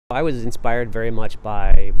I was inspired very much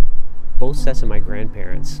by both sets of my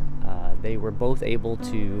grandparents. They were both able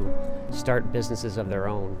to start businesses of their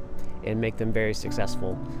own and make them very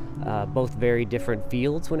successful. Both very different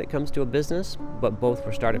fields when it comes to a business, but both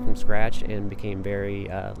were started from scratch and became very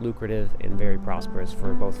lucrative and very prosperous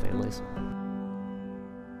for both families.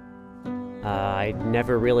 I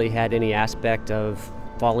never really had any aspect of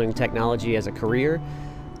following technology as a career.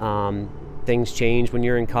 Things change when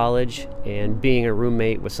you're in college, and being a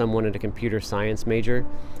roommate with someone in a computer science major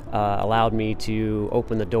allowed me to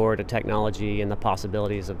open the door to technology and the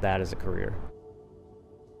possibilities of that as a career.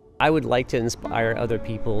 I would like to inspire other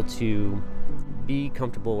people to be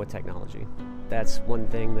comfortable with technology. That's one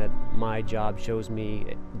thing that my job shows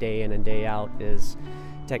me day in and day out is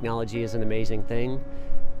technology is an amazing thing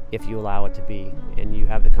if you allow it to be and you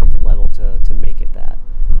have the comfort level to make it that.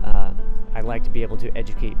 I'd like to be able to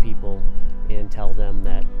educate people and tell them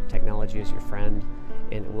that technology is your friend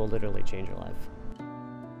and it will literally change your life.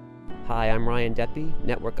 Hi, I'm Deppe,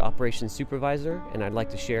 Network Operations Supervisor, and I'd like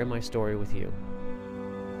to share my story with you.